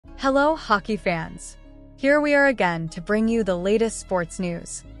Hello, hockey fans. Here we are again to bring you the latest sports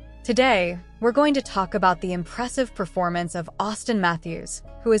news. Today, we're going to talk about the impressive performance of Auston Matthews,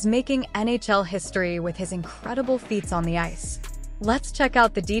 who is making NHL history with his incredible feats on the ice. Let's check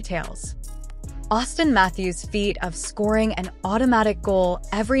out the details. Auston Matthews' feat of scoring an automatic goal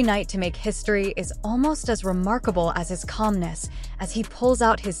every night to make history is almost as remarkable as his calmness as he pulls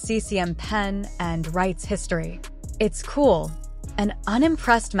out his CCM pen and writes history. "It's cool," an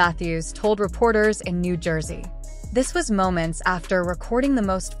unimpressed Matthews told reporters in New Jersey. This was moments after recording the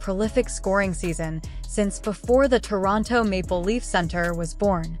most prolific scoring season since before the Toronto Maple Leaf Center was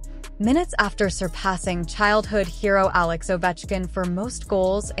born. Minutes after surpassing childhood hero Alex Ovechkin for most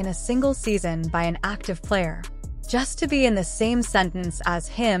goals in a single season by an active player. Just to be in the same sentence as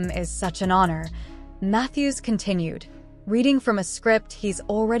him is such an honor, Matthews continued, reading from a script he's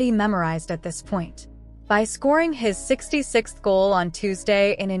already memorized at this point. By scoring his 66th goal on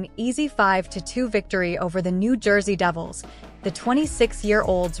Tuesday in an easy 5-2 victory over the New Jersey Devils, the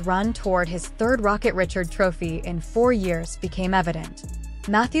 26-year-old's run toward his third Rocket Richard Trophy in 4 years became evident.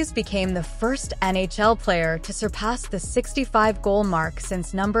 Matthews became the first NHL player to surpass the 65-goal mark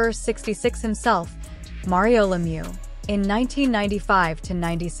since number 66 himself, Mario Lemieux, in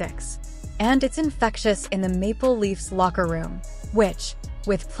 1995-96. And it's infectious in the Maple Leafs locker room, which,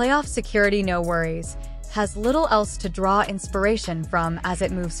 with playoff security no worries, has little else to draw inspiration from as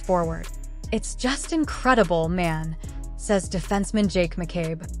it moves forward. "It's just incredible, man," says defenseman Jake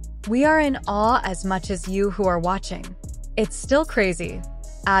McCabe. "We are in awe as much as you who are watching. It's still crazy,"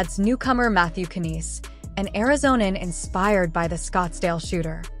 adds newcomer Matthew Knies, an Arizonan inspired by the Scottsdale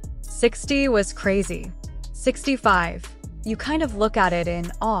shooter. 60 was crazy. 65. You kind of look at it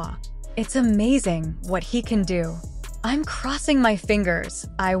in awe. It's amazing what he can do. I'm crossing my fingers.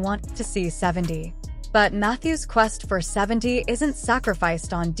 I want to see 70. But Matthews' quest for 70 isn't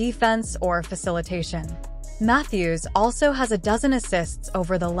sacrificed on defense or facilitation. Matthews also has a dozen assists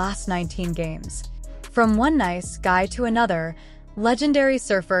over the last 19 games. From one nice guy to another, legendary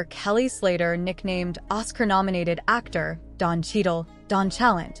surfer Kelly Slater nicknamed Oscar-nominated actor Don Cheadle Don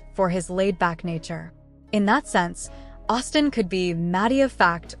Challant for his laid-back nature. In that sense, Auston could be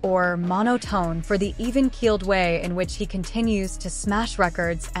matter-of-fact or monotone for the even-keeled way in which he continues to smash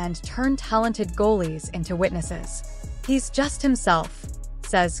records and turn talented goalies into witnesses. "He's just himself,"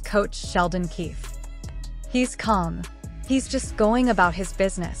 says coach Sheldon Keefe. "He's calm. He's just going about his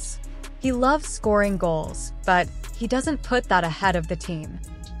business. He loves scoring goals, but he doesn't put that ahead of the team."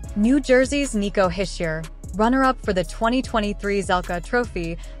 New Jersey's Nico Hischier, runner-up for the 2023 Zelka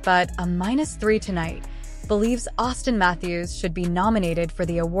Trophy, but a -3 tonight, believes Auston Matthews should be nominated for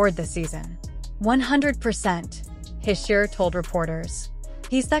the award this season. 100%, Hischier told reporters.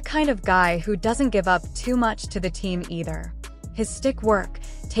 "He's that kind of guy who doesn't give up too much to the team either. His stick work,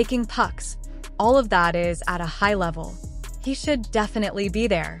 taking pucks, all of that is at a high level. He should definitely be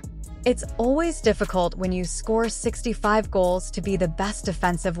there. It's always difficult when you score 65 goals to be the best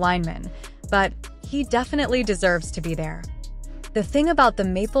defensive lineman, but he definitely deserves to be there." The thing about the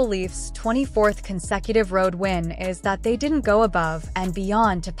Maple Leafs' 24th consecutive road win is that they didn't go above and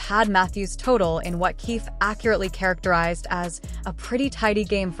beyond to pad Matthews' total in what Keefe accurately characterized as a pretty tidy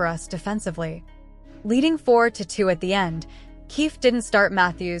game for us defensively. Leading 4-2 at the end, Keefe didn't start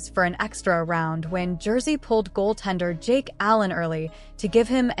Matthews for an extra round when Jersey pulled goaltender Jake Allen early to give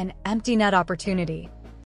him an empty net opportunity.